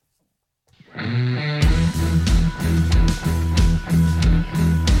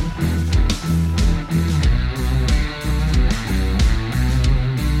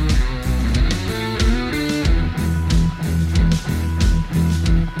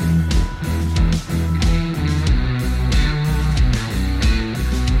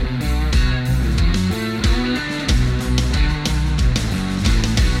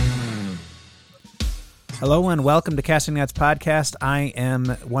Hello and welcome to Casting Nets Podcast. I am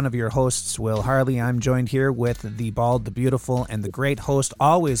one of your hosts, Will Harley. I'm joined here with the bald, the beautiful, and the great host,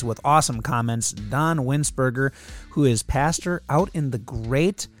 always with awesome comments, Don Winsberger, who is pastor out in the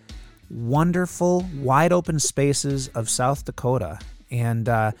great, wonderful, wide open spaces of South Dakota. And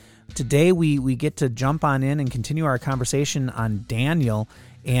today we get to jump on in and continue our conversation on Daniel.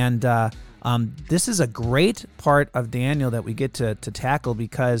 And this is a great part of Daniel that we get to tackle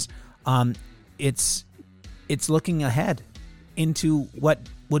because it's looking ahead into what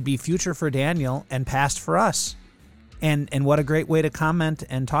would be future for Daniel and past for us. And what a great way to comment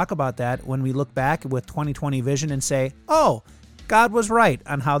and talk about that when we look back with 2020 vision and say, oh, God was right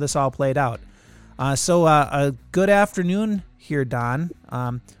on how this all played out. So a good afternoon here, Don.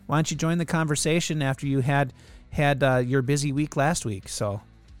 Why don't you join the conversation after you had your busy week last week? So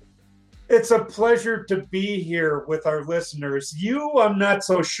it's a pleasure to be here with our listeners. You, I'm not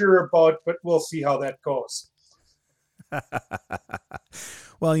so sure about, but we'll see how that goes.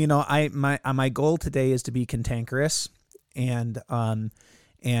 Well, you know, my goal today is to be cantankerous and to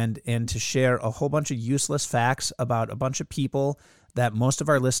share a whole bunch of useless facts about a bunch of people that most of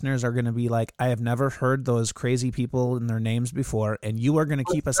our listeners are going to be like, I have never heard those crazy people and their names before, and you are going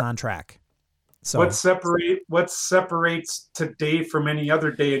to keep us on track. So what separates today from any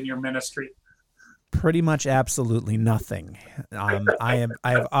other day in your ministry? Pretty much absolutely nothing. I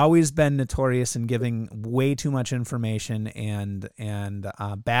have always been notorious in giving way too much information and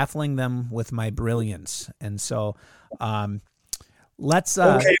baffling them with my brilliance. And so let's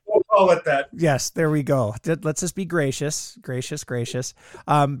okay, we'll call it that. Yes, there we go. Let's just be gracious.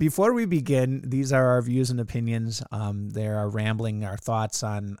 Before we begin, these are our views and opinions. They're our rambling, our thoughts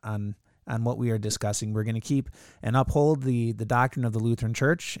on what we are discussing. We're going to keep and uphold the doctrine of the Lutheran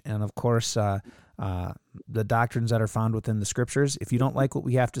Church, and of course, the doctrines that are found within the scriptures. If you don't like what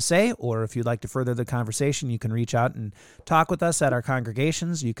we have to say, or if you'd like to further the conversation, you can reach out and talk with us at our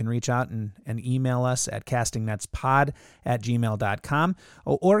congregations. You can reach out and email us at castingnetspod@gmail.com,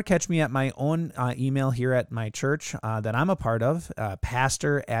 or catch me at my own email here at my church that I'm a part of,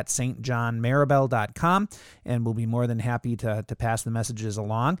 pastor@stjohnmaribel.com, and we'll be more than happy to pass the messages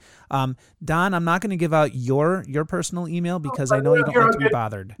along. Don, I'm not going to give out your personal email because I know you don't like to be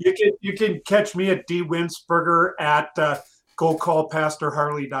bothered. You can catch me at dwinsberger at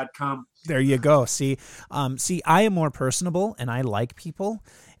gocallpastorharley.com. There you go. See, I am more personable and I like people.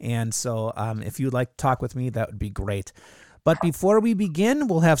 And so if you'd like to talk with me, that would be great. But before we begin,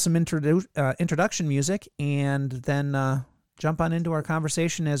 we'll have some introduction music and then jump on into our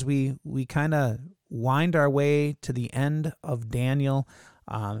conversation as we kind of wind our way to the end of Daniel.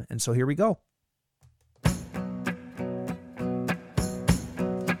 And so here we go.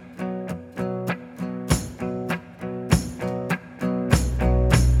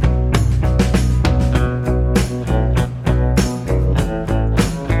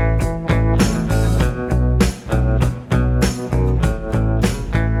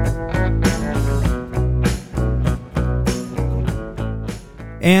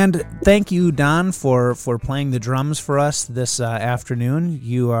 And thank you, Don, for playing the drums for us this afternoon.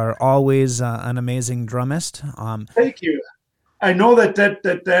 You are always an amazing drummist. Thank you. I know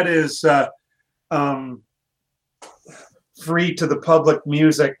that is free to the public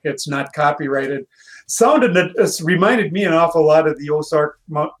music. It's not copyrighted. It reminded me an awful lot of the Ozark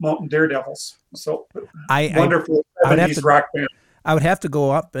Mountain Daredevils. So wonderful 70s rock band. I would have to go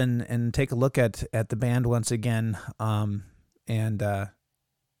up and take a look at the band once again,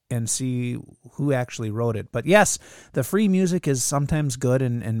 and see who actually wrote it. But yes, the free music is sometimes good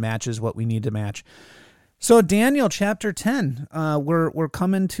and matches what we need to match. So Daniel chapter 10, we're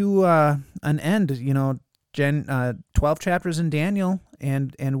coming to an end, 12 chapters in Daniel,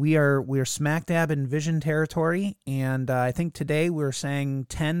 and we are smack dab in vision territory. And I think today we're saying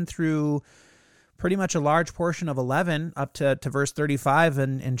 10 through pretty much a large portion of 11 up to verse 35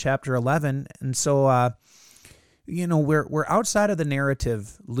 in chapter 11. And so, we're outside of the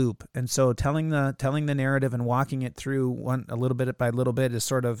narrative loop, and so telling the narrative and walking it through a little bit by little bit is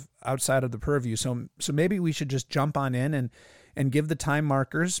sort of outside of the purview. So maybe we should just jump on in and give the time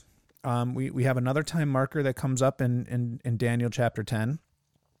markers. We have another time marker that comes up in Daniel chapter 10,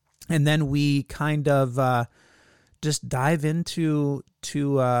 and then we kind of just dive into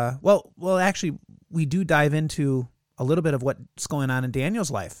actually we do dive into a little bit of what's going on in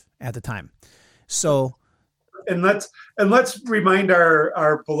Daniel's life at the time. So. And let's remind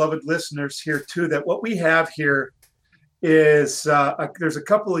our beloved listeners here too that what we have here is there's a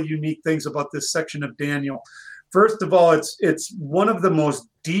couple of unique things about this section of Daniel. First of all, it's one of the most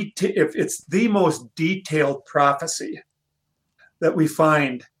it's the most detailed prophecy that we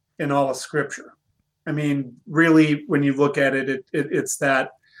find in all of Scripture. I mean, really, when you look at it, it's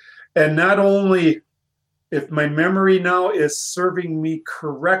that. And not only, if my memory now is serving me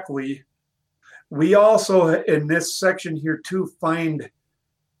correctly, we also in this section here too find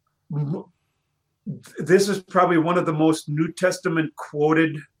this is probably one of the most New Testament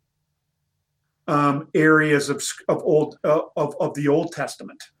quoted areas of the Old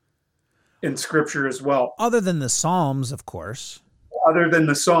Testament in Scripture as well. Other than the Psalms, of course. Other than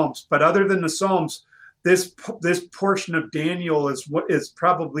the Psalms, this portion of Daniel is what is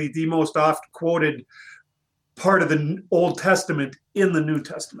probably the most oft quoted part of the Old Testament in the New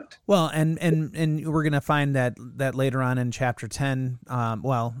Testament. Well, and we're going to find that later on in chapter 10.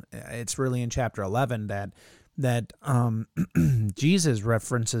 It's really in chapter 11 that Jesus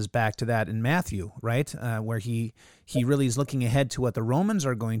references back to that in Matthew, right? Where he really is looking ahead to what the Romans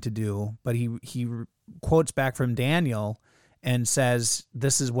are going to do, but he quotes back from Daniel and says,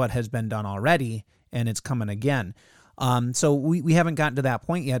 this is what has been done already, and it's coming again. So we haven't gotten to that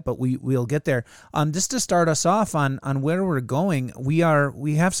point yet, but we'll get there. Just to start us off on where we're going, we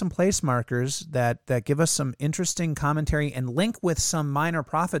have some place markers that give us some interesting commentary and link with some minor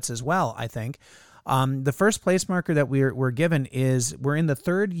prophets as well, I think. The first place marker that we're given is we're in the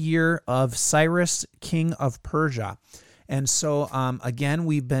 3rd year of Cyrus, king of Persia. And so, again,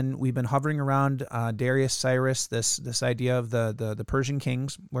 we've been hovering around Darius, Cyrus, this idea of the Persian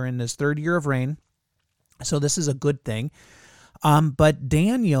kings. We're in this 3rd year of reign, so this is a good thing. But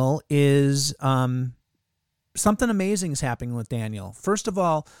Daniel is something amazing is happening with Daniel. First of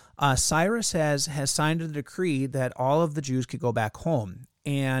all, Cyrus has signed a decree that all of the Jews could go back home,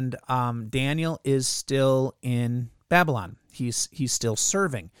 and Daniel is still in Babylon. He's still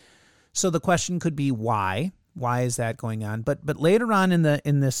serving. So the question could be why. Why is that going on? But later on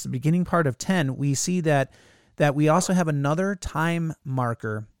in this beginning part of 10, we see that we also have another time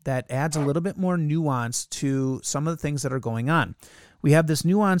marker that adds a little bit more nuance to some of the things that are going on. We have this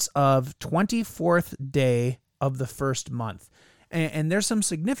nuance of 24th day of the first month, and there's some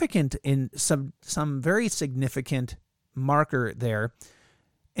very significant marker there,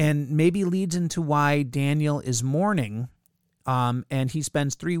 and maybe leads into why Daniel is mourning, and he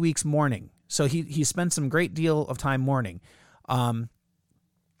spends 3 weeks mourning. So he spent some great deal of time mourning.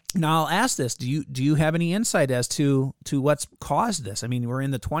 Now I'll ask this: Do you have any insight as to what's caused this? I mean, we're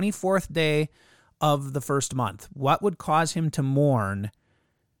in the 24th day of the first month. What would cause him to mourn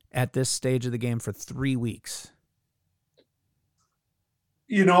at this stage of the game for 3 weeks?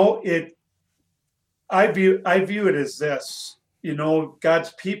 I view it as this.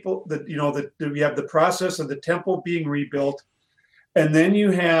 God's people. We have the process of the temple being rebuilt, and then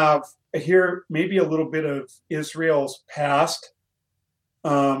you have here maybe a little bit of Israel's past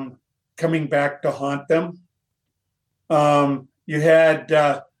coming back to haunt them. You had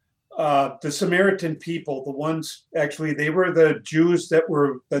the Samaritan people, the ones, actually, they were the Jews that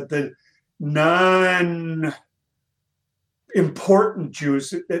were the non-important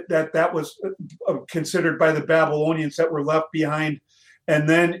Jews that was considered by the Babylonians that were left behind, and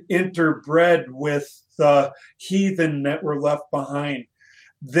then interbred with the heathen that were left behind.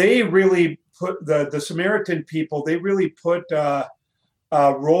 They really put the Samaritan people, they really put a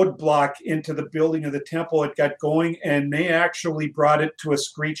roadblock into the building of the temple. It got going, and they actually brought it to a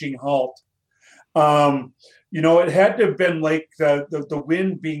screeching halt. It had to have been like the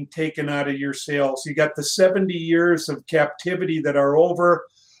wind being taken out of your sails. You got the 70 years of captivity that are over.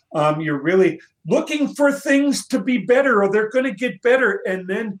 You're really looking for things to be better, or they're going to get better. And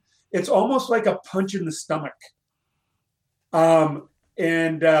then it's almost like a punch in the stomach.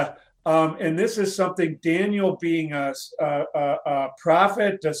 And this is something, Daniel being a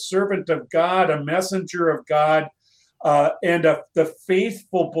prophet, a servant of God, a messenger of God, and the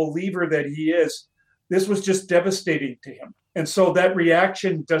faithful believer that he is, this was just devastating to him. And so that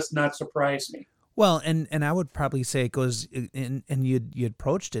reaction does not surprise me. Well, and I would probably say it goes in, and you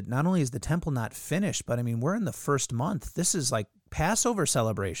approached it. Not only is the temple not finished, but I mean, we're in the first month. This is like Passover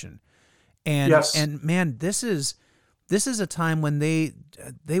celebration. And, yes. And man, this is a time when they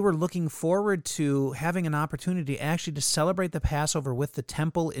were looking forward to having an opportunity actually to celebrate the Passover with the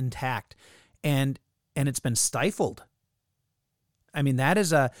temple intact, and it's been stifled. I mean, that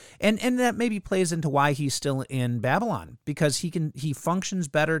is and that maybe plays into why he's still in Babylon, because he functions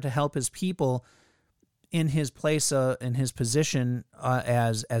better to help his people in his place, in his position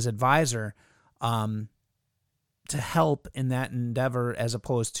as advisor, to help in that endeavor as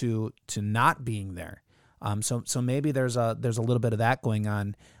opposed to not being there. So maybe there's a little bit of that going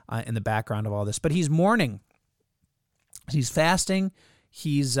on in the background of all this. But he's mourning, he's fasting,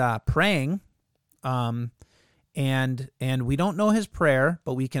 he's praying, And we don't know his prayer,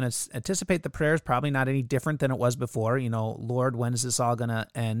 but we can anticipate the prayer is probably not any different than it was before. Lord, when is this all going to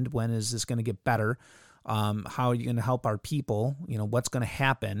end? When is this going to get better? How are you going to help our people? What's going to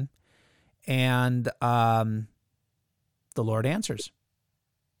happen? And the Lord answers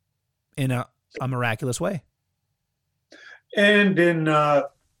in a miraculous way. And in a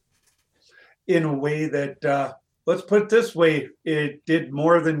way that, let's put it this way, it did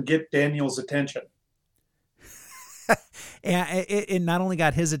more than get Daniel's attention. And it not only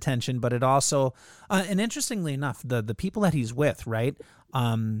got his attention, but it also, and interestingly enough, the people that he's with, right?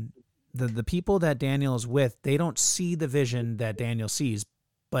 The people that Daniel is with, they don't see the vision that Daniel sees,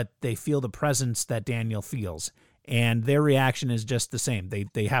 but they feel the presence that Daniel feels, and their reaction is just the same.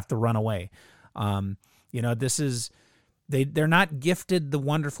 They have to run away. They're not gifted the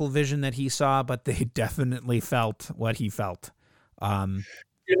wonderful vision that he saw, but they definitely felt what he felt. And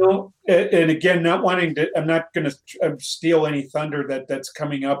again, I'm not going to steal any thunder that's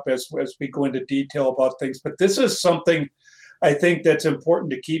coming up as we go into detail about things, but this is something I think that's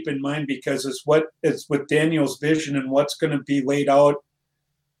important to keep in mind, because it's with Daniel's vision and what's going to be laid out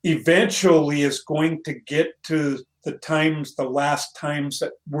eventually is going to get to the last times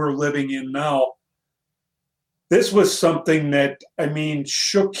that we're living in now. This was something that,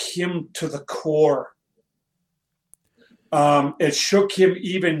 shook him to the core. It shook him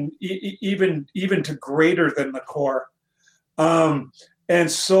even to greater than the core. And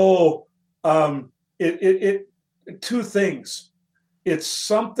so it two things. It's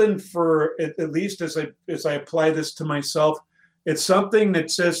something for, at least as I apply this to myself, it's something that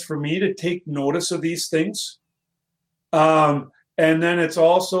says for me to take notice of these things. And then it's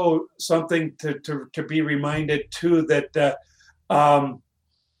also something to be reminded too that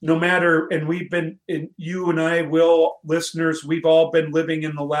no matter, and you and I listeners, we've all been living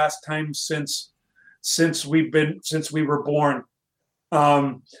in the last time since we were born.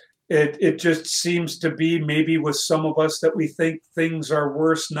 It just seems to be, maybe with some of us, that we think things are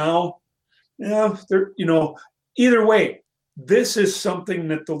worse now. Yeah, either way, this is something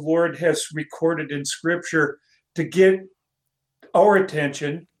that the Lord has recorded in Scripture to get our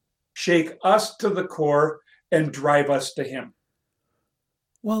attention, shake us to the core, and drive us to Him.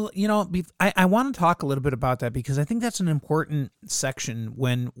 Well, I want to talk a little bit about that, because I think that's an important section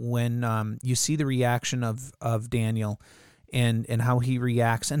when you see the reaction of Daniel and how he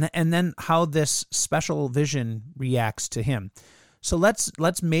reacts, and then how this special vision reacts to him. So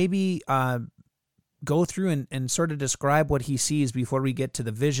let's maybe go through and sort of describe what he sees before we get to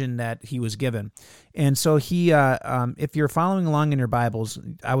the vision that he was given. And so he, if you're following along in your Bibles,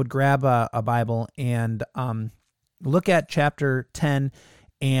 I would grab a Bible and look at chapter 10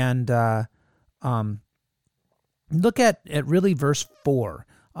 and look at really verse 4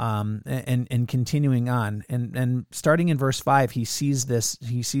 and continuing on. And starting in verse 5, he sees this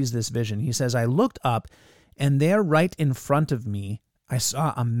vision. He says, "I looked up, and there right in front of me I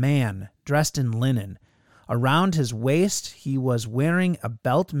saw a man dressed in linen. Around his waist he was wearing a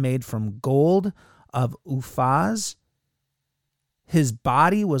belt made from gold of Uphaz. His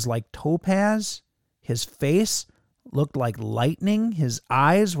body was like topaz. His face looked like lightning. His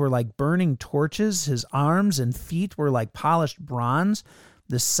eyes were like burning torches. His arms and feet were like polished bronze.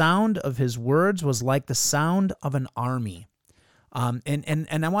 The sound of his words was like the sound of an army."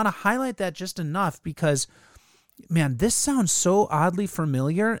 And I want to highlight that just enough because, man, this sounds so oddly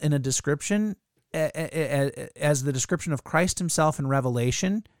familiar in a description as the description of Christ himself in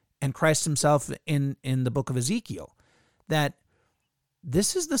Revelation and Christ himself in the book of Ezekiel, that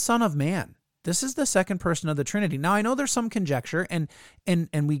this is the Son of Man. This is the second person of the Trinity. Now, I know there's some conjecture, and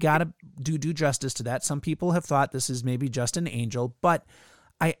we got to do justice to that. Some people have thought this is maybe just an angel, but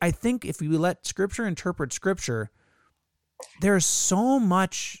I think if we let Scripture interpret Scripture, there's so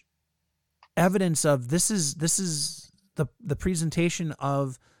much evidence of this is the presentation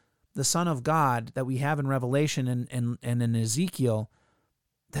of the Son of God that we have in Revelation and in Ezekiel,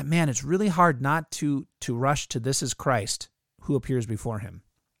 that, man, it's really hard not to rush to this is Christ who appears before him.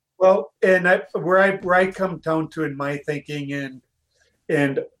 Well, and where I come down to in my thinking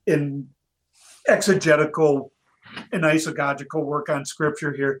and in exegetical and eisegetical work on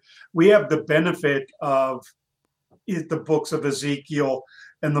Scripture here, we have the benefit of the books of Ezekiel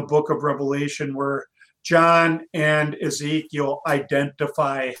and the book of Revelation, where John and Ezekiel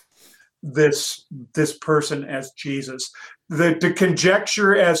identify this person as Jesus. The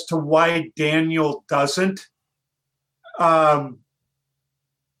conjecture as to why Daniel doesn't,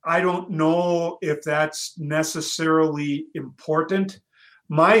 I don't know if that's necessarily important.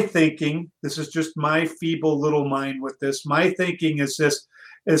 My thinking, this is just my feeble little mind with this, my thinking is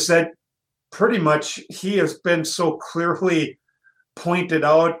that pretty much he has been so clearly pointed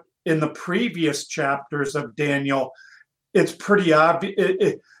out in the previous chapters of Daniel. It's pretty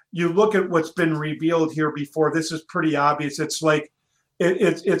obvious. You look at what's been revealed here before. This is pretty obvious. It's like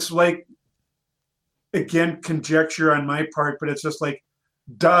it's like, again, conjecture on my part, but it's just like,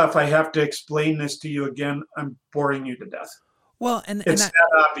 duh, if I have to explain this to you again, I'm boring you to death. Well, and it's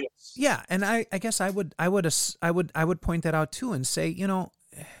that obvious. Yeah, and I guess I would point that out too and say, you know,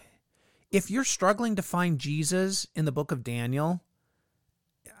 if you're struggling to find Jesus in the book of Daniel,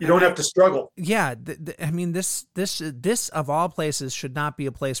 you don't have to struggle. Yeah, I mean, this of all places should not be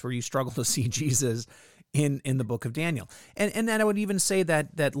a place where you struggle to see Jesus in the book of Daniel. And then I would even say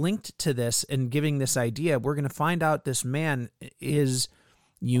that linked to this and giving this idea, we're going to find out this man is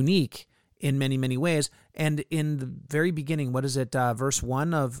unique in many, many ways. And in the very beginning, what is it, verse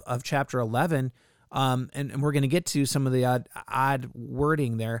 1 of chapter 11, and we're going to get to some of the odd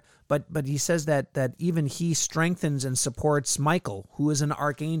wording there, but he says that even he strengthens and supports Michael, who is an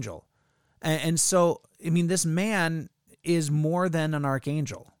archangel. And so, I mean, this man is more than an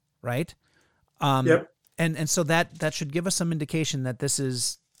archangel, right? Yep. And so that should give us some indication that this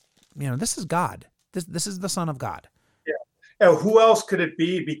is God. This is the Son of God. Yeah. And who else could it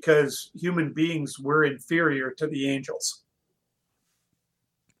be? Because human beings were inferior to the angels.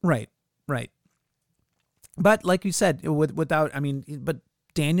 Right. But like you said, but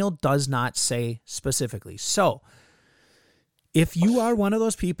Daniel does not say specifically. So if you are one of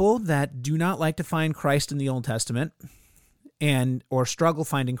those people that do not like to find Christ in the Old Testament or struggle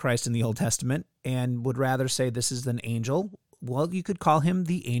finding Christ in the Old Testament and would rather say this is an angel, well, you could call him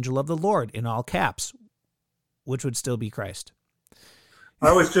the angel of the Lord in all caps, which would still be Christ.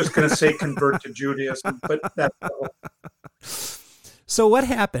 I was just going to say convert to Judaism, but that's... So what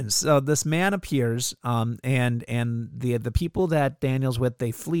happens? This man appears, and the people that Daniel's with,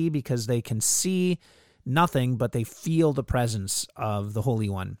 they flee because they can see nothing, but they feel the presence of the Holy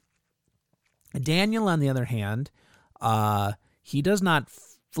One. Daniel, on the other hand, he does not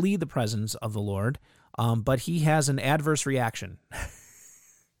flee the presence of the Lord, but he has an adverse reaction.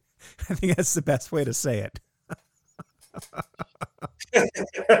 I think that's the best way to say it.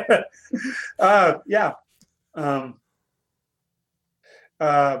 Yeah.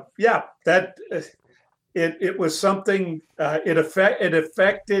 That it was something. It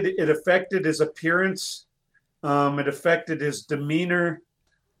affected his appearance. It affected his demeanor,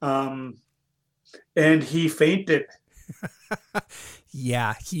 and he fainted.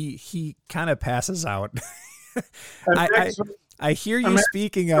 Yeah, he kind of passes out. I hear you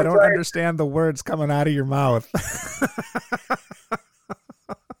speaking. I don't understand the words coming out of your mouth.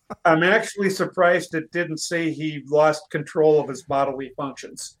 I'm actually surprised it didn't say he lost control of his bodily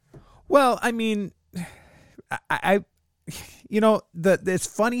functions. Well, I mean, it's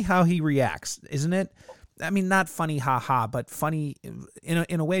funny how he reacts, isn't it? I mean, not funny, haha, but funny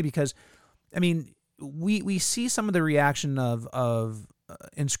in a way, because, I mean, we see some of the reaction of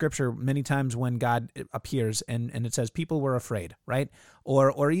in Scripture many times when God appears and it says people were afraid, right?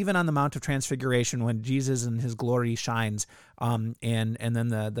 Or even on the Mount of Transfiguration when Jesus in his glory shines, and then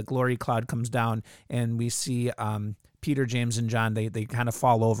the glory cloud comes down and we see Peter, James, and John, they kind of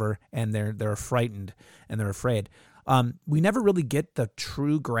fall over and they're frightened and they're afraid. We never really get the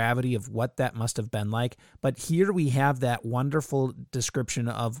true gravity of what that must have been like, but here we have that wonderful description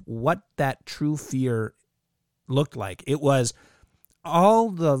of what that true fear looked like. It was all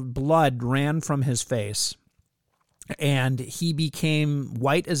the blood ran from his face, and he became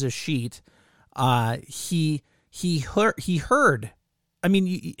white as a sheet. He heard. I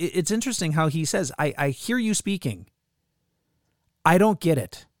mean, it's interesting how he says, "I hear you speaking. I don't get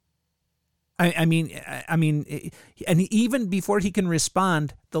it." I mean, and even before he can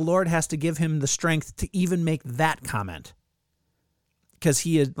respond, the Lord has to give him the strength to even make that comment. Because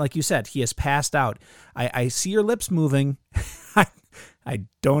he is, like you said, he has passed out. I see your lips moving. I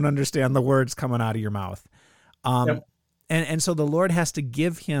don't understand the words coming out of your mouth. Yep. And so the Lord has to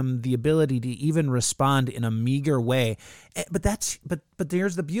give him the ability to even respond in a meager way. But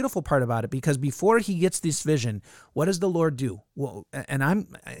there's the beautiful part about it, because before he gets this vision, what does the Lord do? Well, and I'm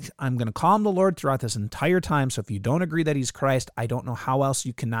going to call him the Lord throughout this entire time. So if you don't agree that he's Christ, I don't know how else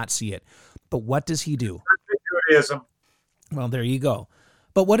you cannot see it. But what does he do? Judaism. Well, there you go.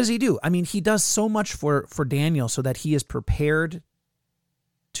 But what does he do? I mean, he does so much for Daniel so that he is prepared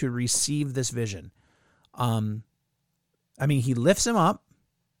to receive this vision. I mean, he lifts him up,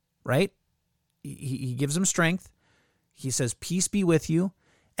 right? He gives him strength. He says, "Peace be with you."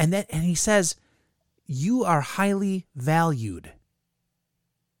 And he says, "You are highly valued."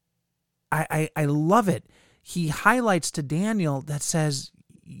 I love it. He highlights to Daniel that says,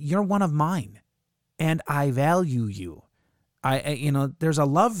 you're one of mine, and I value you. There's a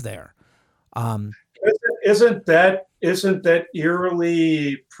love there. Isn't that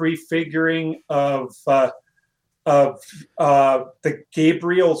eerily prefiguring of the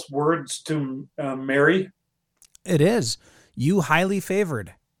Gabriel's words to Mary? It is. You highly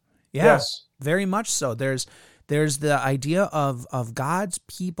favored. Yeah, yes, very much so. There's the idea of God's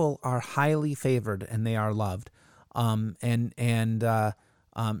people are highly favored and they are loved. Not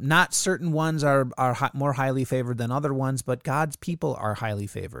certain ones are more highly favored than other ones, but God's people are highly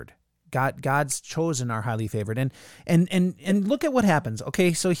favored. God's chosen are highly favored. And look at what happens.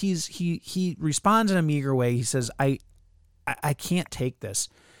 Okay, so he responds in a meager way. He says, I can't take this.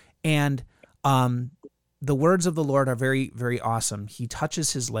 And the words of the Lord are very, very awesome. He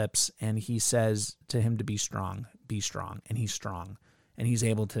touches his lips and he says to him to be strong, and he's strong, and he's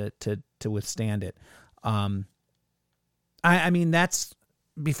able to withstand it. I mean, that's,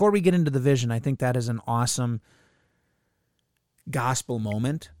 before we get into the vision, I think that is an awesome gospel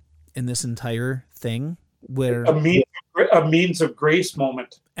moment in this entire thing, where a means of grace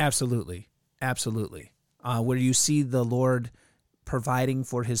moment. Absolutely. Where you see the Lord providing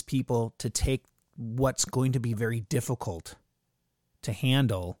for his people to take what's going to be very difficult to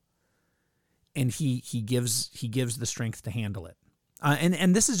handle, and he gives the strength to handle it.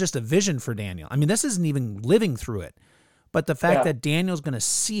 And this is just a vision for Daniel. I mean, this isn't even living through it, but the fact that Daniel's going to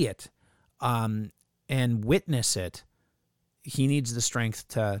see it and witness it, he needs the strength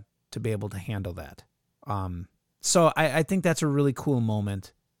to be able to handle that. So I think that's a really cool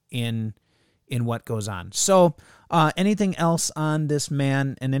moment in what goes on. So anything else on this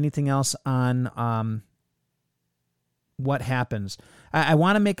man, and anything else on what happens? I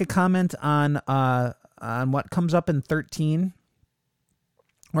want to make a comment on what comes up in 13,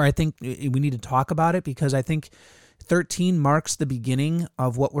 where I think we need to talk about it, because I think 13 marks the beginning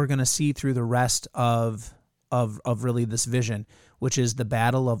of what we're going to see through the rest of really this vision, which is the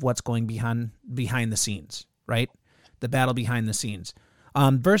battle of what's going behind the scenes, right? The battle behind the scenes.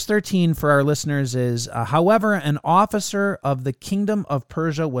 Verse 13 for our listeners is, however, an officer of the kingdom of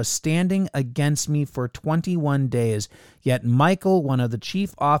Persia was standing against me for 21 days. Yet Michael, one of the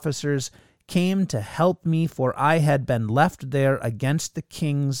chief officers, came to help me, for I had been left there against the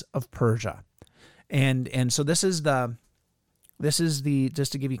kings of Persia. And so this is the,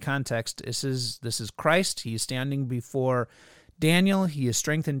 just to give you context, this is Christ. He is standing before Daniel. He has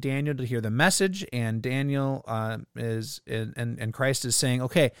strengthened Daniel to hear the message, and Daniel and Christ is saying,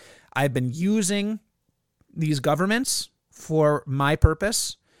 okay, I've been using these governments for my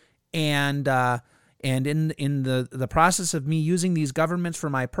purpose, and in the process of me using these governments for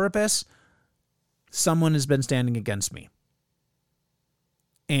my purpose, someone has been standing against me.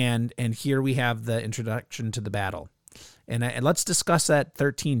 And here we have the introduction to the battle. And let's discuss that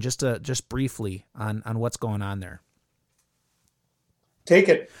 13 just briefly on what's going on there. Take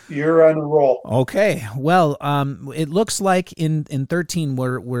it. You're on a roll. Okay. Well, it looks like in 13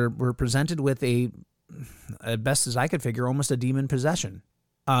 we're presented with at best as I could figure, almost a demon possession,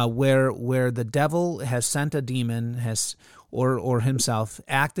 where the devil has sent a demon or himself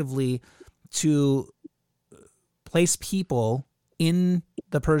actively to place people in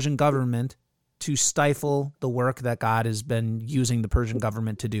the Persian government to stifle the work that God has been using the Persian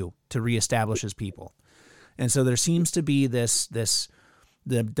government to do, to reestablish his people. And so there seems to be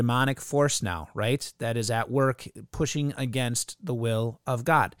the demonic force now, right, that is at work pushing against the will of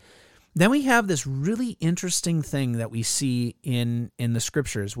God. Then we have this really interesting thing that we see in the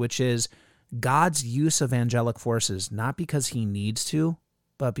scriptures, which is God's use of angelic forces, not because he needs to,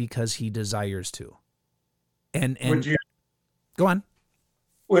 but because he desires to. And Would you go on?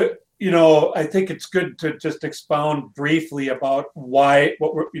 I think it's good to just expound briefly about why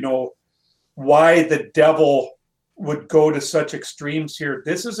the devil would go to such extremes here.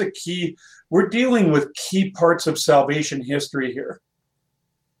 This is a key. We're dealing with key parts of salvation history here.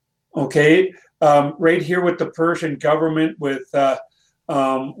 Okay, right here with the Persian government, with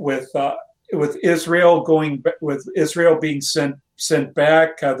Israel being sent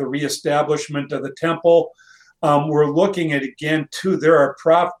back, the reestablishment of the temple. We're looking at, again, too, there are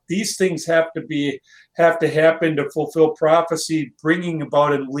these things have to happen to fulfill prophecy, bringing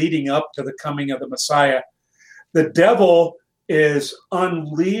about and leading up to the coming of the Messiah. The devil is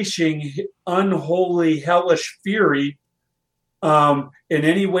unleashing unholy, hellish fury in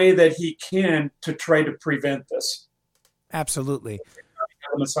any way that he can to try to prevent this. Absolutely.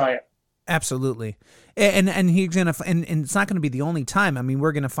 The Messiah. Absolutely. And he's gonna, and it's not going to be the only time. I mean,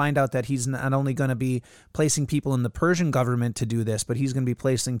 we're going to find out that he's not only going to be placing people in the Persian government to do this, but he's going to be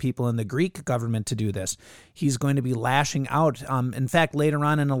placing people in the Greek government to do this. He's going to be lashing out. In fact, later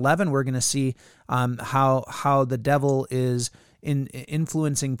on in 11, we're going to see how the devil is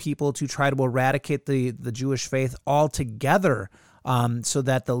influencing people to try to eradicate the Jewish faith altogether, so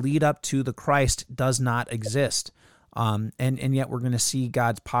that the lead up to the Christ does not exist. And yet we're going to see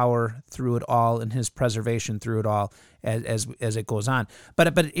God's power through it all and His preservation through it all as it goes on.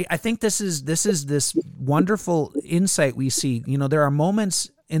 But I think this is this wonderful insight we see. You know, there are moments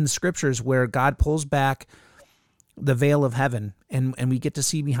in the Scriptures where God pulls back the veil of heaven, and we get to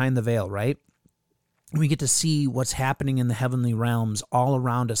see behind the veil, right? We get to see what's happening in the heavenly realms all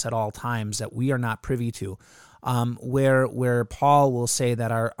around us at all times that we are not privy to. Where Paul will say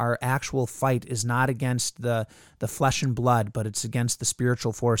that our actual fight is not against the flesh and blood, but it's against the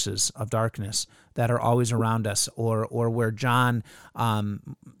spiritual forces of darkness that are always around us, or where John,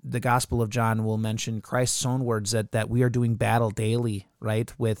 the Gospel of John, will mention Christ's own words that we are doing battle daily,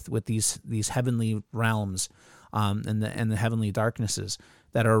 right, with these heavenly realms, and the heavenly darknesses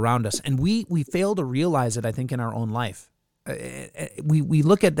that are around us, and we fail to realize it, I think, in our own life. We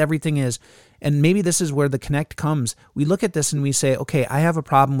look at everything as, and maybe this is where the connect comes. We look at this and we say, okay, I have a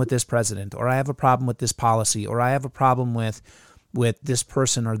problem with this president, or I have a problem with this policy, or I have a problem with this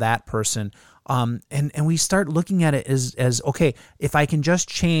person or that person. And we start looking at it as okay, if I can just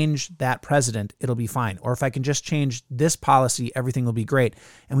change that president, it'll be fine. Or if I can just change this policy, everything will be great.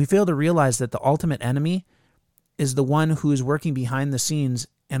 And we fail to realize that the ultimate enemy is the one who is working behind the scenes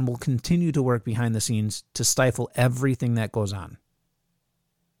and will continue to work behind the scenes to stifle everything that goes on.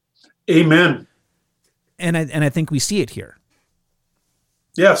 Amen. And I think we see it here.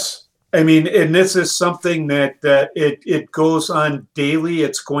 Yes. I mean, and this is something that it goes on daily.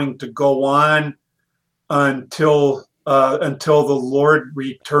 It's going to go on until the Lord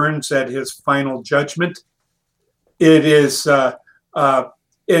returns at His final judgment. It is,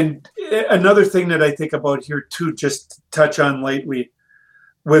 and another thing that I think about here too, just to touch on lightly,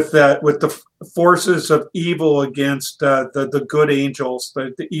 with the forces of evil against the good angels,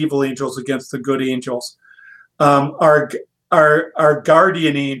 the evil angels against the good angels, our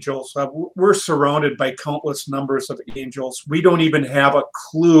guardian angels. We're surrounded by countless numbers of angels. We don't even have a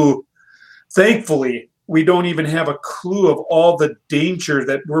clue. Thankfully, we don't even have a clue of all the danger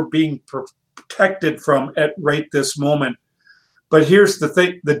that we're being protected from at right this moment. But here's the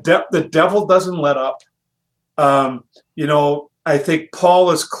thing: the devil doesn't let up. I think Paul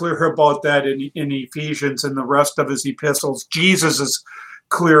is clear about that in Ephesians and the rest of his epistles. Jesus is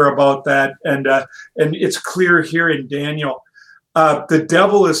clear about that, and it's clear here in Daniel. The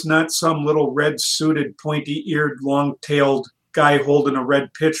devil is not some little red-suited, pointy-eared, long-tailed guy holding a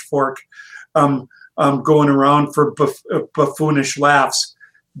red pitchfork, going around for buffoonish laughs.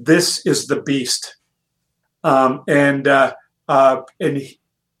 This is the beast, and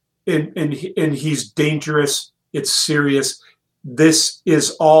he's dangerous. It's serious. This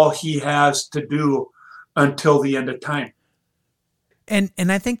is all he has to do until the end of time. And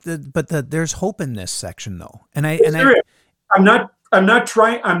I think there's hope in this section though. I'm not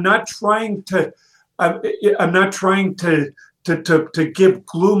trying to give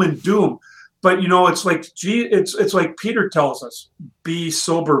gloom and doom, but it's like Peter tells us, be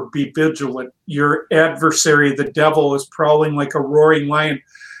sober, be vigilant. Your adversary, the devil, is prowling like a roaring lion,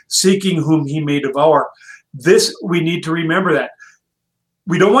 seeking whom he may devour. This, we need to remember that.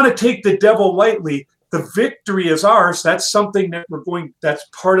 We don't want to take the devil lightly. The victory is ours. That's something that's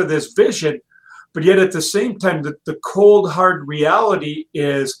part of this vision. But yet at the same time, the cold, hard reality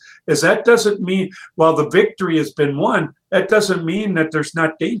is that doesn't mean, while the victory has been won, that doesn't mean that there's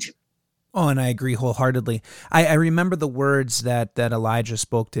not danger. Oh, and I agree wholeheartedly. I remember the words that Elijah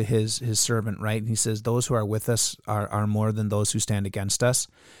spoke to his servant, right? And he says, those who are with us are more than those who stand against us.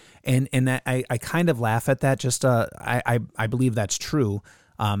 And I kind of laugh at that. Just I believe that's true.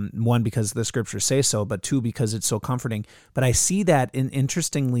 One, because the scriptures say so, but two, because it's so comforting. But I see that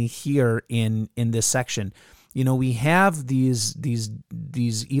interestingly here in this section. You know, we have these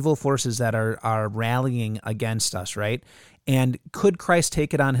evil forces that are rallying against us, right? And could Christ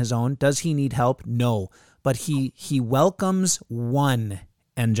take it on his own? Does he need help? No, but he welcomes one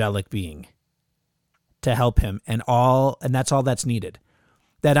angelic being to help him, and that's all that's needed.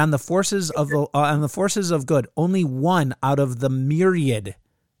 That on the forces of good, only one out of the myriad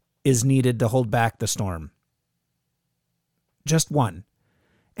is needed to hold back the storm. Just one.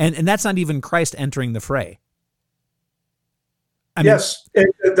 And that's not even Christ entering the fray. Yes,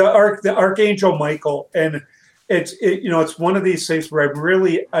 the archangel Michael, and it's one of these things where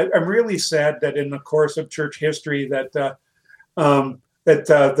I'm really sad that in the course of church history that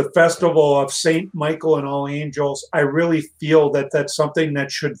the festival of Saint Michael and all angels, I really feel that that's something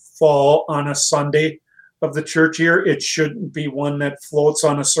that should fall on a Sunday of the church year. It shouldn't be one that floats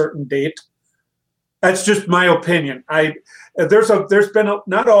on a certain date. That's just my opinion. There's been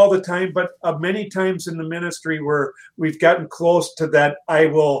not all the time, but many times in the ministry where we've gotten close to that.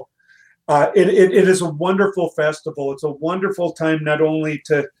 It is a wonderful festival. It's a wonderful time not only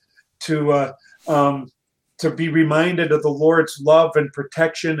to be reminded of the Lord's love and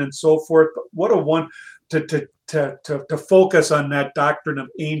protection and so forth, but what a one to focus on that doctrine of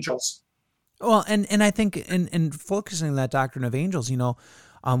angels. Well, and I think in focusing on that doctrine of angels,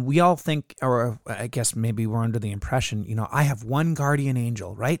 we all think, or I guess maybe we're under the impression, I have one guardian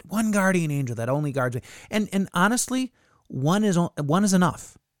angel, right? One guardian angel that only guards me. And honestly, one is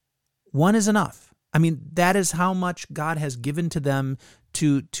enough. One is enough. I mean, that is how much God has given to them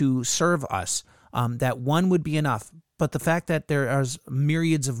to serve us. That one would be enough. But the fact that there are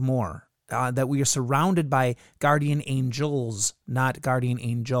myriads of more, that we are surrounded by guardian angels, not guardian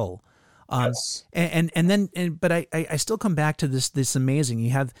angel. Yes. But I still come back to this amazing. You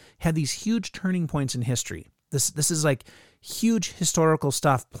have had these huge turning points in history. This is like huge historical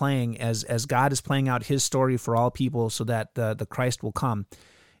stuff playing as God is playing out His story for all people, so that the Christ will come.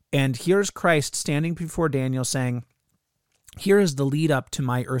 And here's Christ standing before Daniel saying, "Here is the lead up to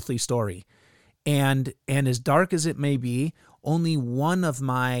my earthly story, and as dark as it may be, only one of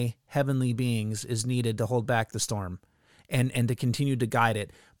my heavenly beings is needed to hold back the storm." And to continue to guide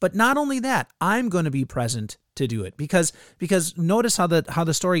it. But not only that, I'm going to be present to do it, because notice how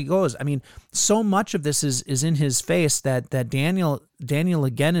the story goes. I mean, so much of this is in his face that Daniel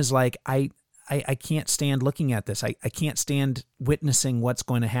again is like, I can't stand looking at this. I can't stand witnessing what's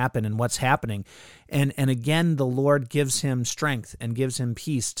going to happen and what's happening. And again, the Lord gives him strength and gives him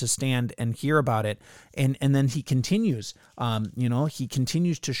peace to stand and hear about it. And then he continues, he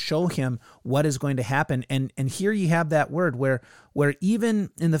continues to show him what is going to happen. And here you have that word where even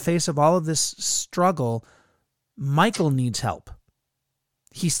in the face of all of this struggle, Michael needs help.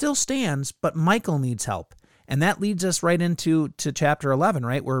 He still stands, but Michael needs help. And that leads us right into chapter 11,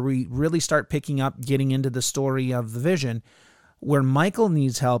 right, where we really start picking up, getting into the story of the vision, where Michael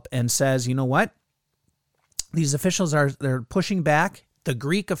needs help and says, you know what? These officials they're pushing back. The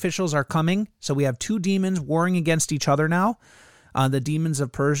Greek officials are coming. So we have two demons warring against each other now. The demons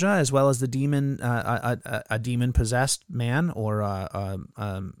of Persia, as well as the demon, a demon-possessed man, or a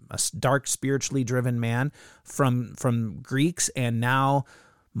dark, spiritually driven man from Greeks. And now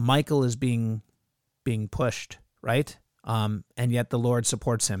Michael is being pushed, right? And yet the Lord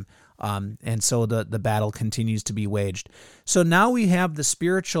supports him. And so the battle continues to be waged. So now we have the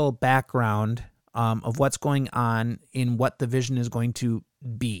spiritual background of what's going on in what the vision is going to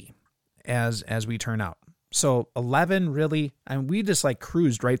be as we turn out. So 11 really, and we just like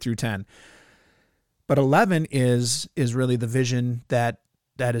cruised right through 10. But 11 is really the vision that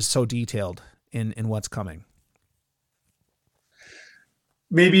is so detailed in what's coming.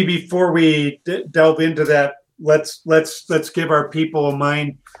 Maybe before we delve into that, let's give our people a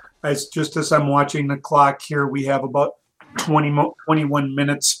mind. As I'm watching the clock here, we have about 21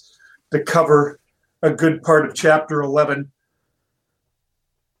 minutes to cover a good part of chapter 11.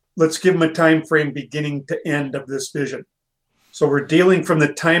 Let's give them a time frame beginning to end of this vision. So we're dealing from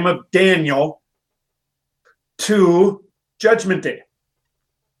the time of Daniel to Judgment Day.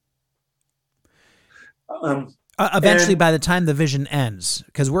 Eventually, by the time the vision ends,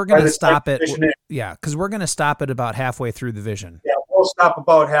 because we're going to stop it. Yeah, because we're going to stop it about halfway through the vision. Yeah, we'll stop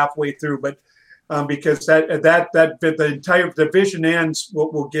about halfway through, but because the vision ends,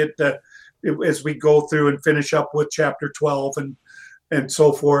 we'll get as we go through and finish up with chapter 12 and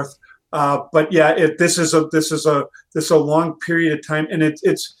so forth. But yeah, this is a long period of time, and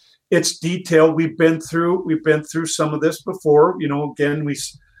it's detailed. We've been through some of this before. Again, we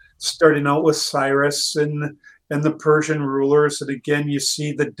starting out with Cyrus and the Persian rulers, and again you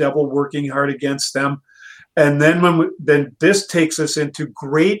see the devil working hard against them, and then then this takes us into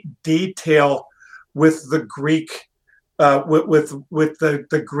great detail with the Greek, with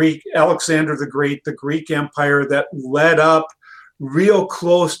the Greek Alexander the Great, the Greek Empire that led up real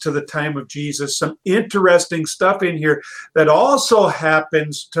close to the time of Jesus. Some interesting stuff in here that also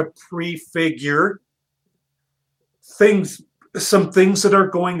happens to prefigure some things that are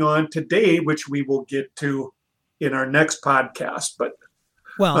going on today, which we will get to in our next podcast. But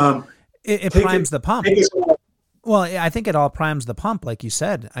it primes the pump. Well, I think it all primes the pump, like you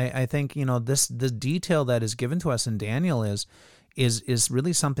said. I think the detail that is given to us in Daniel is is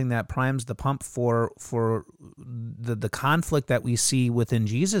really something that primes the pump for the conflict that we see within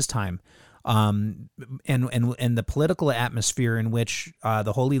Jesus' time, and the political atmosphere in which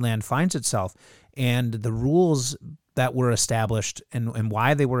the Holy Land finds itself, and the rules that were established and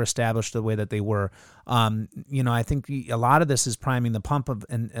why they were established the way that they were. I think a lot of this is priming the pump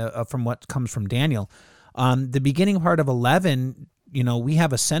from what comes from Daniel. The beginning part of 11, we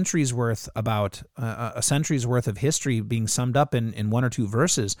have a century's worth of history being summed up in one or two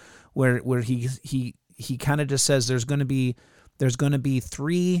verses, where he kind of just says there's going to be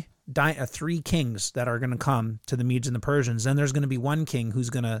three kings that are going to come to the Medes and the Persians. Then there's going to be one king who's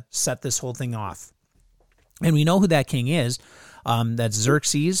going to set this whole thing off. And we know who that king is. That's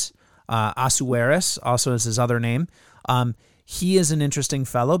Xerxes. Ahasuerus also is his other name. He is an interesting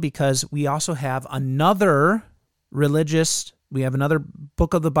fellow because we also have another book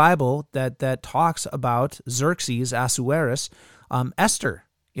of the Bible that talks about Xerxes, Ahasuerus, Esther,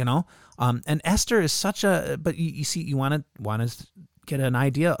 and Esther is but you see, you want to get an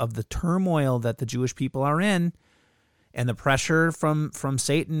idea of the turmoil that the Jewish people are in, and the pressure from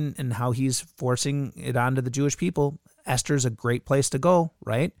Satan and how he's forcing it onto the Jewish people. Esther's a great place to go,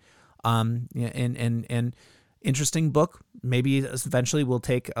 right? And interesting book. Maybe eventually we'll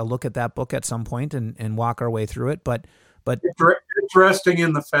take a look at that book at some point and walk our way through it. But interesting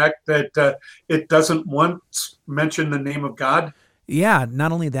in the fact that it doesn't once mention the name of God. Yeah,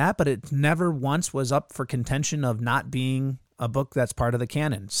 not only that, but it never once was up for contention of not being a book that's part of the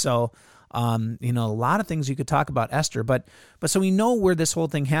canon. So, a lot of things you could talk about Esther, but so we know where this whole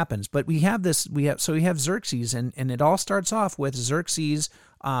thing happens. But we have Xerxes, and it all starts off with Xerxes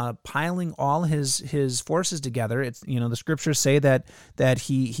piling all his forces together. It's the scriptures say that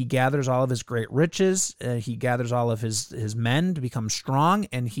he gathers all of his great riches, he gathers all of his men to become strong,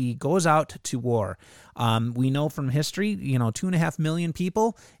 and he goes out to war. We know from history, 2.5 million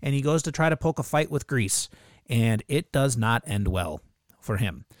people, and he goes to try to poke a fight with Greece, and it does not end well for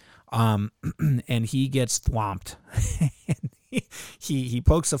him. And he gets thwomped. he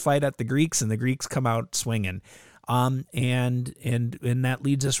pokes a fight at the Greeks, and the Greeks come out swinging. And that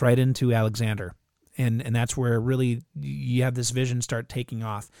leads us right into Alexander. And that's where really you have this vision start taking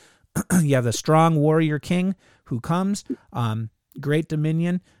off. You have the strong warrior king who comes, great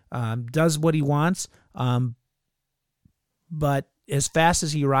dominion, does what he wants. But as fast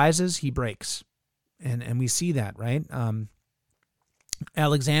as he rises, he breaks. And we see that, right?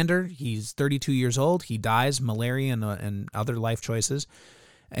 Alexander, he's 32 years old. He dies, malaria and other life choices.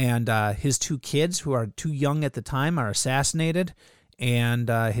 And his two kids, who are too young at the time, are assassinated. And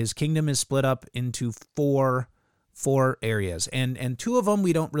his kingdom is split up into four areas. And two of them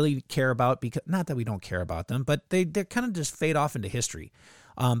we don't really care about, because not that we don't care about them, but they kind of just fade off into history.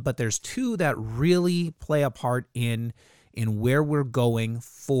 But there's two that really play a part in where we're going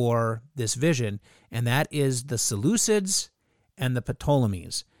for this vision, and that is the Seleucids and the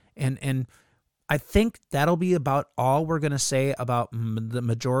Ptolemies. And I think that'll be about all we're going to say about the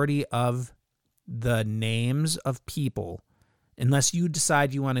majority of the names of people, unless you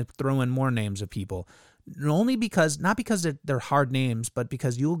decide you want to throw in more names of people. Not because they're hard names, but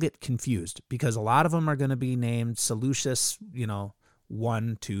because you'll get confused, because a lot of them are going to be named Seleucus,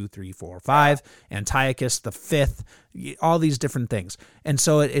 1, 2, 3, 4, 5, Antiochus the fifth, all these different things. And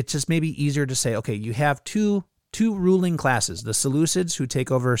so it's just maybe easier to say, okay, you have two ruling classes, the Seleucids, who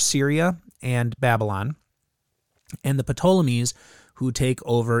take over Syria and Babylon, and the Ptolemies, who take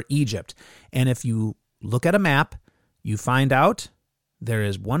over Egypt. And if you look at a map, you find out there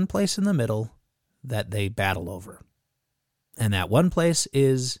is one place in the middle that they battle over. And that one place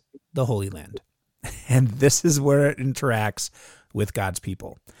is the Holy Land. And this is where it interacts with God's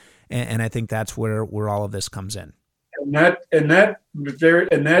people. And I think that's where all of this comes in. And that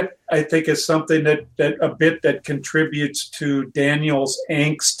I think is something that contributes to Daniel's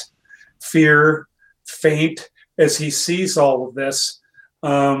angst, fear, faint, as he sees all of this.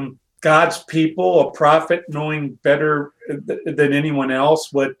 God's people, a prophet knowing better than anyone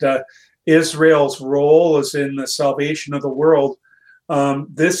else what Israel's role is in the salvation of the world.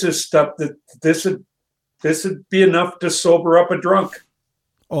 This is stuff that this would be enough to sober up a drunk.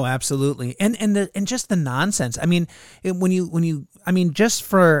 Oh, absolutely. And just the nonsense. I mean, if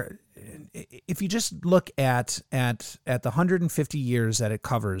you just look at the 150 years that it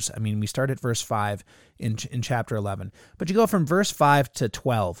covers, I mean, we start at verse 5 in chapter 11, but you go from verse 5 to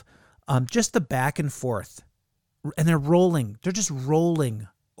 12, just the back and forth, and they're just rolling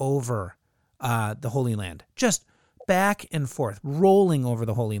over the Holy Land, just back and forth, rolling over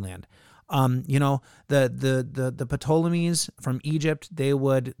the Holy Land. The Ptolemies from Egypt, they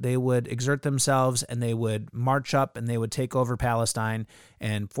would exert themselves and they would march up and they would take over Palestine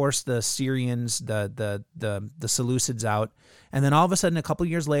and force the Syrians, the Seleucids out. And then all of a sudden, a couple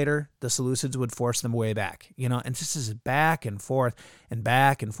years later, the Seleucids would force them way back, and this is back and forth and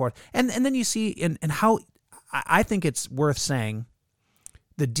back and forth. And then you see and how I think it's worth saying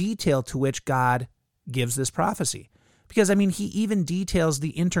the detail to which God gives this prophecy. Because, he even details the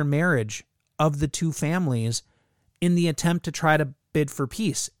intermarriage of the two families in the attempt to try to bid for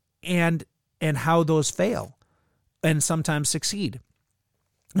peace and how those fail and sometimes succeed.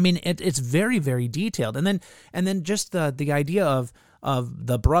 It's very, very detailed. And then just the idea of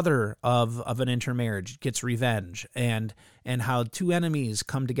the brother of an intermarriage gets revenge and how two enemies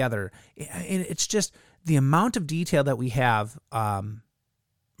come together. It's just the amount of detail that we have,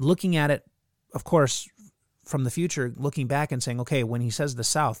 looking at it, of course, from the future, looking back and saying, okay, when he says the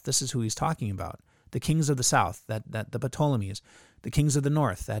South, this is who he's talking about. The kings of the South, that the Ptolemies, the kings of the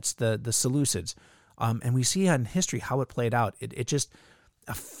North, that's the Seleucids. And we see in history how it played out. It just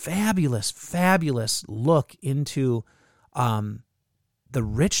a fabulous, fabulous look into the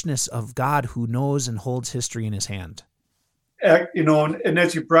richness of God who knows and holds history in his hand. And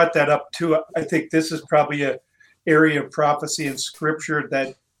as you brought that up too, I think this is probably an area of prophecy in Scripture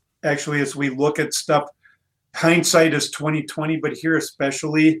that actually, as we look at stuff, hindsight is 2020, but here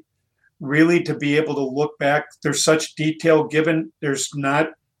especially, really to be able to look back, there's such detail given.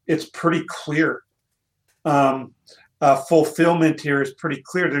 It's pretty clear. Fulfillment here is pretty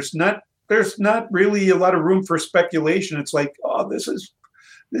clear. There's not really a lot of room for speculation. It's like, oh, this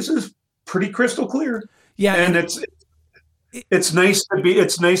is pretty crystal clear. Yeah, and it's nice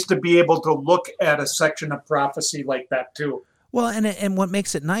to be able to look at a section of prophecy like that too. Well, and what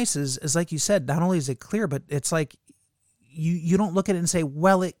makes it nice is like you said, not only is it clear, but it's like you don't look at it and say,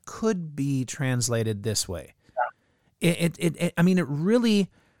 well, it could be translated this way. Yeah. It really,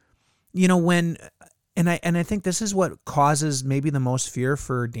 when, and I think this is what causes maybe the most fear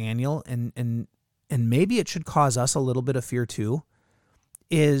for Daniel, and maybe it should cause us a little bit of fear too,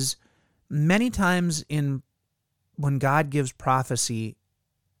 is many times when God gives prophecy,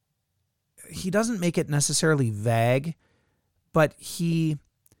 he doesn't make it necessarily vague, but he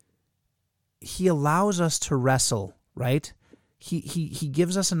allows us to wrestle, right? He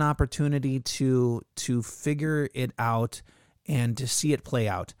gives us an opportunity to figure it out and to see it play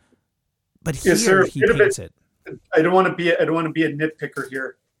out. But here he paints it. I don't want to be a nitpicker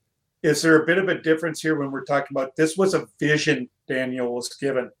here. Is there a bit of a difference here when we're talking about this was a vision Daniel was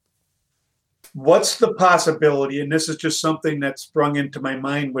given? What's the possibility? And this is just something that sprung into my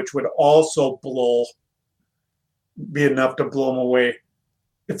mind, which would also be enough to blow him away.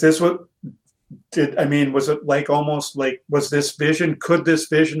 If this was it like almost like, was this vision, could this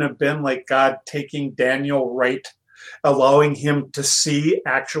vision have been like God taking Daniel right, allowing him to see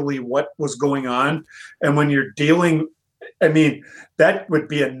actually what was going on? And when you're dealing, that would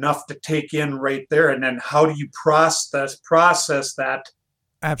be enough to take in right there. And then how do you process that?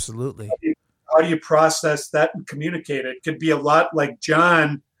 Absolutely. How do you process that and communicate it? It could be a lot like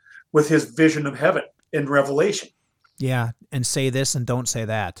John with his vision of heaven in Revelation. Yeah, and say this and don't say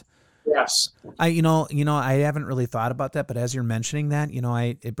that. Yes. I haven't really thought about that, but as you're mentioning that,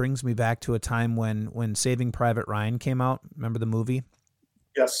 it brings me back to a time when Saving Private Ryan came out. Remember the movie?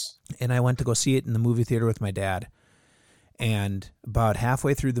 Yes. And I went to go see it in the movie theater with my dad. And about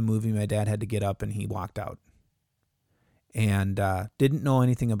halfway through the movie, my dad had to get up and he walked out. And didn't know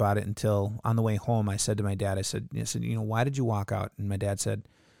anything about it until on the way home. I said to my dad, I said, why did you walk out? And my dad said,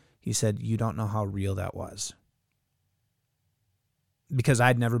 you don't know how real that was. Because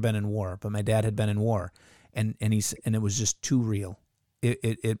I'd never been in war, but my dad had been in war, and it was just too real.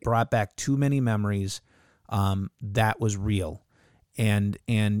 It brought back too many memories. That was real, and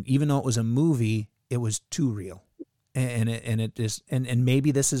even though it was a movie, it was too real, and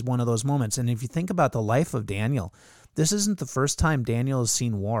maybe this is one of those moments. And if you think about the life of Daniel, this isn't the first time Daniel has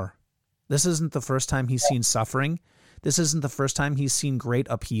seen war. This isn't the first time he's seen suffering. This isn't the first time he's seen great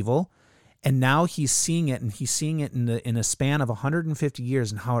upheaval. And now he's seeing it, and he's seeing it in a span of 150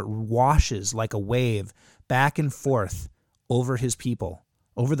 years, and how it washes like a wave back and forth over his people,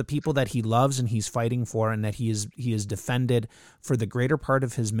 over the people that he loves and he's fighting for, and that he is defended for the greater part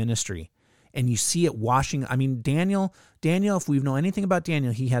of his ministry. And you see it washing. Daniel, if we know anything about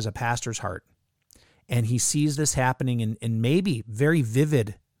Daniel, he has a pastor's heart, and he sees this happening in maybe very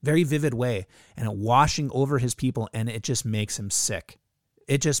vivid way, and it washing over his people, and it just makes him sick.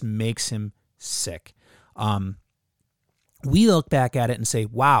 It just makes him sick. We look back at it and say,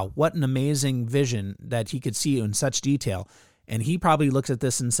 wow, what an amazing vision that he could see in such detail. And he probably looks at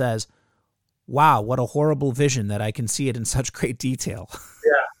this and says, wow, what a horrible vision that I can see it in such great detail.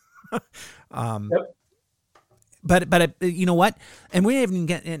 Yeah. Yep. But you know what? And we haven't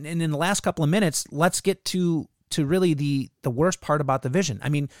get and in the last couple of minutes, let's get to really the worst part about the vision. I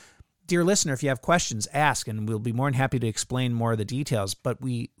mean, dear listener, if you have questions, ask, and we'll be more than happy to explain more of the details. But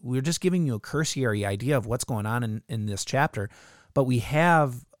we're just giving you a cursory idea of what's going on in this chapter. But we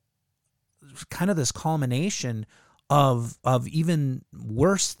have kind of this culmination of even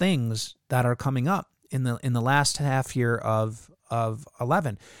worse things that are coming up in the last half here of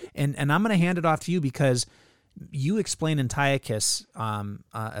 11. And I'm going to hand it off to you because you explain Antiochus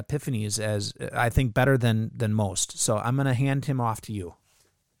Epiphanes as I think better than most. So I'm going to hand him off to you.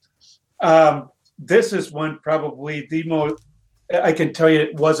 This is one probably the most, I can tell you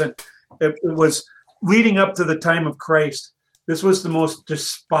it was leading up to the time of Christ. This was the most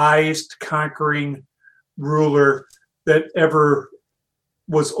despised conquering ruler that ever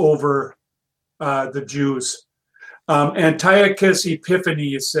was over the Jews. Antiochus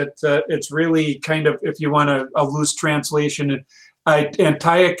Epiphanes, it's really kind of, if you want a loose translation,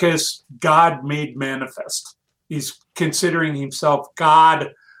 Antiochus, God made manifest. He's considering himself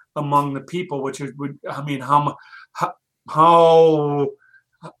God among the people, which is, I mean, how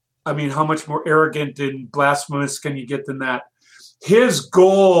much more arrogant and blasphemous can you get than that? His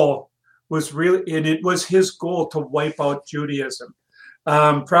goal was really, and it was his goal to wipe out Judaism.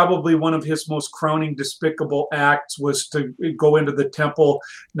 Probably one of his most crowning despicable acts was to go into the temple,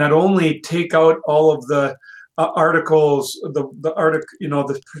 not only take out all of the articles,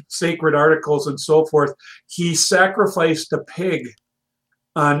 the sacred articles and so forth. He sacrificed a pig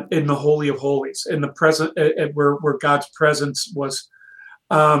in the Holy of Holies, in the present, where God's presence was.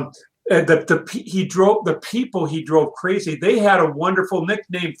 He drove crazy. They had a wonderful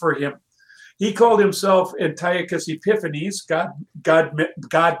nickname for him. He called himself Antiochus Epiphanes,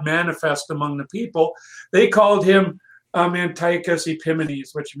 God manifest among the people. They called him Antiochus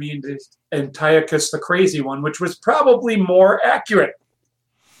Epimanes, which means Antiochus the crazy one, which was probably more accurate.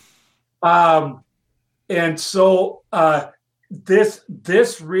 And so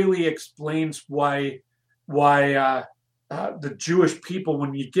this really explains why the Jewish people,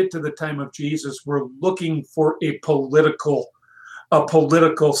 when you get to the time of Jesus, were looking for a political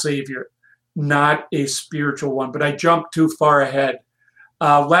savior, not a spiritual one. But I jumped too far ahead.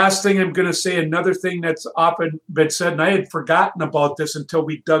 Last thing I'm going to say, another thing that's often been said, and I had forgotten about this until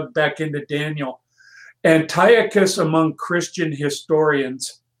we dug back into Daniel. Antiochus, among Christian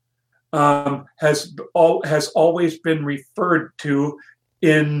historians, has always been referred to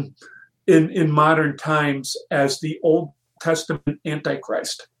in modern times as the Old Testament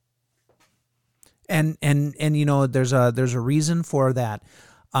Antichrist. And you know, there's a reason for that.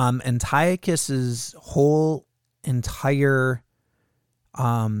 Antiochus's whole entire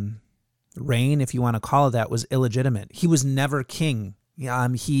reign, if you want to call it that, was illegitimate. He was never king.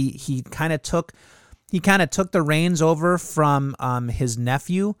 He kind of took the reins over from his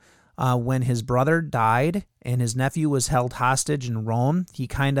nephew when his brother died and his nephew was held hostage in Rome. He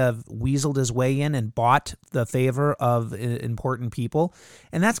kind of weaseled his way in and bought the favor of important people,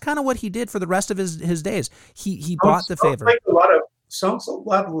 and that's kind of what he did for the rest of his days. He bought the favor. Sounds a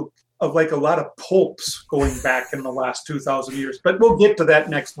lot of popes going back in the last 2,000 years, but we'll get to that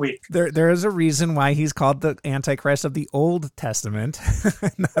next week. There is a reason why he's called the Antichrist of the Old Testament,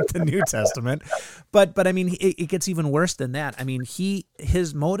 not the New Testament. But I mean, it gets even worse than that. I mean,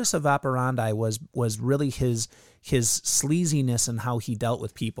 his modus operandi was really his sleaziness and how he dealt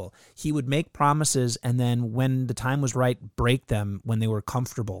with people. He would make promises, and then when the time was right, break them when they were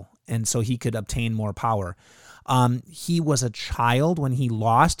comfortable, and so he could obtain more power. He was a child when he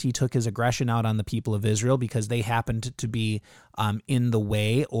lost. He took his aggression out on the people of Israel because they happened to be in the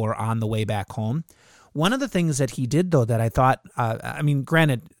way or on the way back home. One of the things that he did, though, that I thought,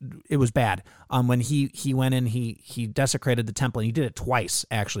 granted, it was bad. When he went in, he desecrated the temple, and he did it twice,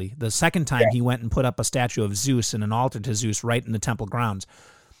 actually. The second time, he went and put up a statue of Zeus and an altar to Zeus right in the temple grounds.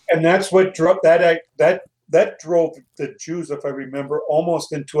 And that's what drove that drove the Jews, if I remember,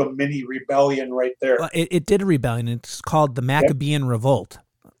 almost into a mini rebellion right there. It did a rebellion. It's called the Maccabean Revolt.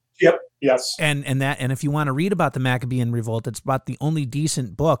 Yep. Yes. And if you want to read about the Maccabean Revolt, it's about the only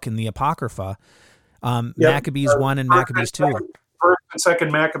decent book in the Apocrypha. Maccabees 1 and Maccabees 2. First and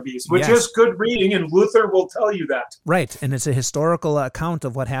Second Maccabees, which is good reading, and Luther will tell you that. Right, and it's a historical account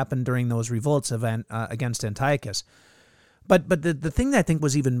of what happened during those revolts against Antiochus. But the thing that I think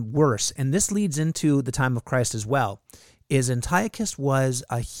was even worse, and this leads into the time of Christ as well, is Antiochus was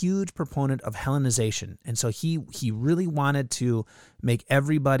a huge proponent of Hellenization. And so he really wanted to make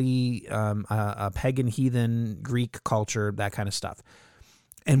everybody a pagan, heathen, Greek culture, that kind of stuff.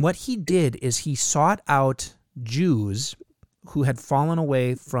 And what he did is he sought out Jews who had fallen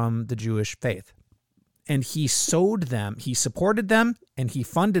away from the Jewish faith. And he sowed them, he supported them, and he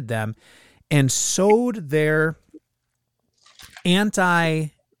funded them, and sowed their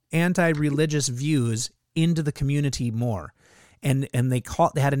anti-religious views into the community more. And they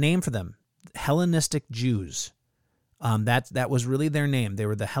had a name for them, Hellenistic Jews. That was really their name. They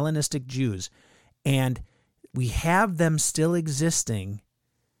were the Hellenistic Jews. And we have them still existing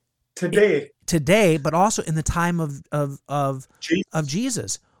today, but also in the time of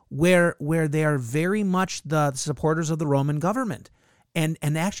Jesus, where they are very much the supporters of the Roman government. And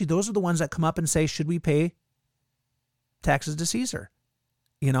actually those are the ones that come up and say, should we pay taxes to Caesar?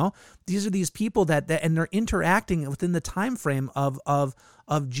 These are these people that and they're interacting within the time frame of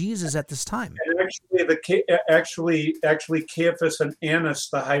Jesus at this time. And actually, Caiaphas and Annas,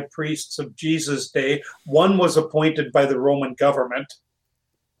 the high priests of Jesus' day, one was appointed by the Roman government,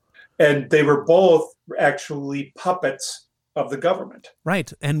 and they were both actually puppets of the government.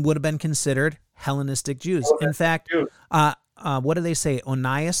 Right, and would have been considered Hellenistic Jews. In fact, what do they say?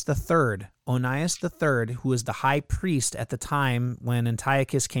 Onias III, who was the high priest at the time when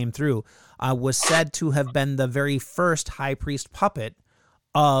Antiochus came through, was said to have been the very first high priest puppet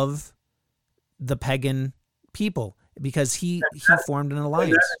of the pagan people, because he formed an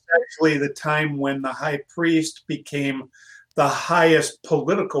alliance. And that is actually the time when the high priest became the highest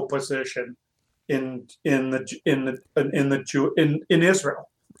political position in Israel.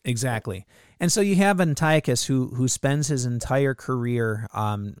 Exactly. And so you have Antiochus, who spends his entire career,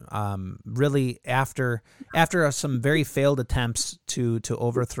 really after some very failed attempts to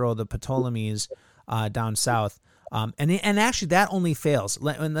overthrow the Ptolemies down south, and actually that only fails.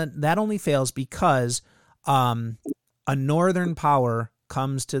 That only fails because a northern power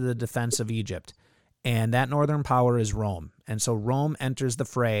comes to the defense of Egypt, and that northern power is Rome. And so Rome enters the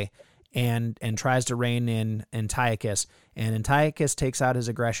fray and tries to rein in Antiochus. And Antiochus takes out his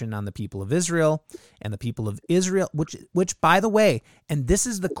aggression on the people of Israel, and the people of Israel, which by the way, and this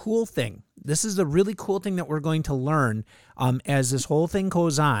is the cool thing, this is the really cool thing that we're going to learn as this whole thing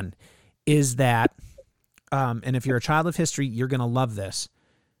goes on, is that, and if you're a child of history, you're going to love this.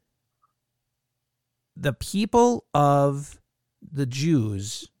 The people of the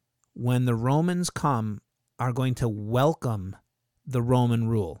Jews, when the Romans come, are going to welcome the Roman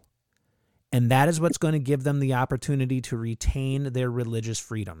rule. And that is what's going to give them the opportunity to retain their religious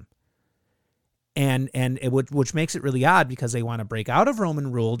freedom. Which makes it really odd, because they want to break out of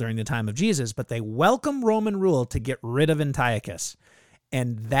Roman rule during the time of Jesus, but they welcome Roman rule to get rid of Antiochus.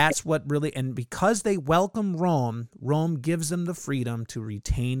 And that's what really, and because they welcome Rome, Rome gives them the freedom to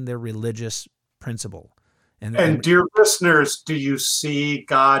retain their religious principle. And dear listeners, do you see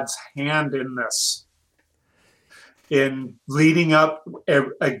God's hand in this? In leading up,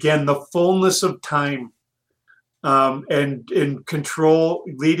 again, the fullness of time, and in control,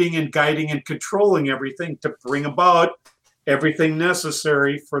 leading and guiding and controlling everything to bring about everything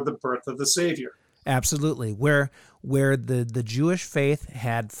necessary for the birth of the Savior. Absolutely. Where the Jewish faith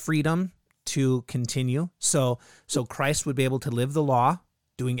had freedom to continue. So Christ would be able to live the law,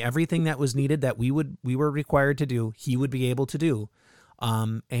 doing everything that was needed that we were required to do, he would be able to do.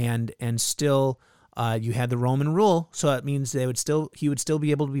 And still you had the Roman rule, so that means he would still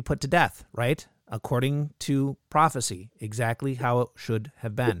be able to be put to death, right? According to prophecy, exactly how it should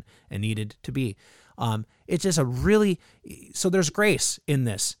have been and needed to be. It's just so there's grace in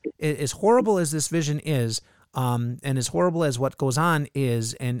this. As horrible as this vision is, and as horrible as what goes on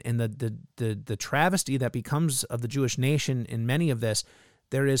is, and the travesty that becomes of the Jewish nation in many of this,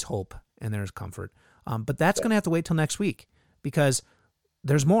 there is hope and there's comfort. But that's going to have to wait till next week, because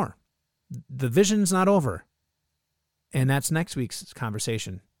there's more. The vision's not over, and that's next week's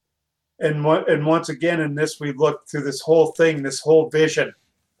conversation. And once again, in this, we look through this whole thing, this whole vision.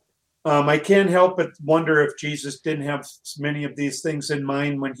 I can't help but wonder if Jesus didn't have many of these things in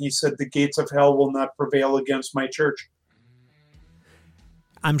mind when he said, "The gates of hell will not prevail against my church."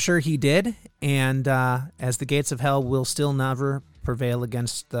 I'm sure he did, and as the gates of hell will still never prevail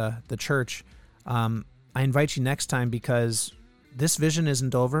against the church, I invite you next time, because this vision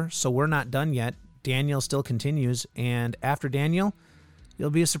isn't over, so we're not done yet. Daniel still continues, and after Daniel, you'll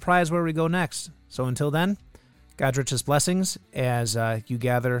be surprised where we go next. So until then, God's richest blessings as you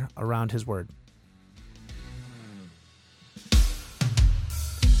gather around his word.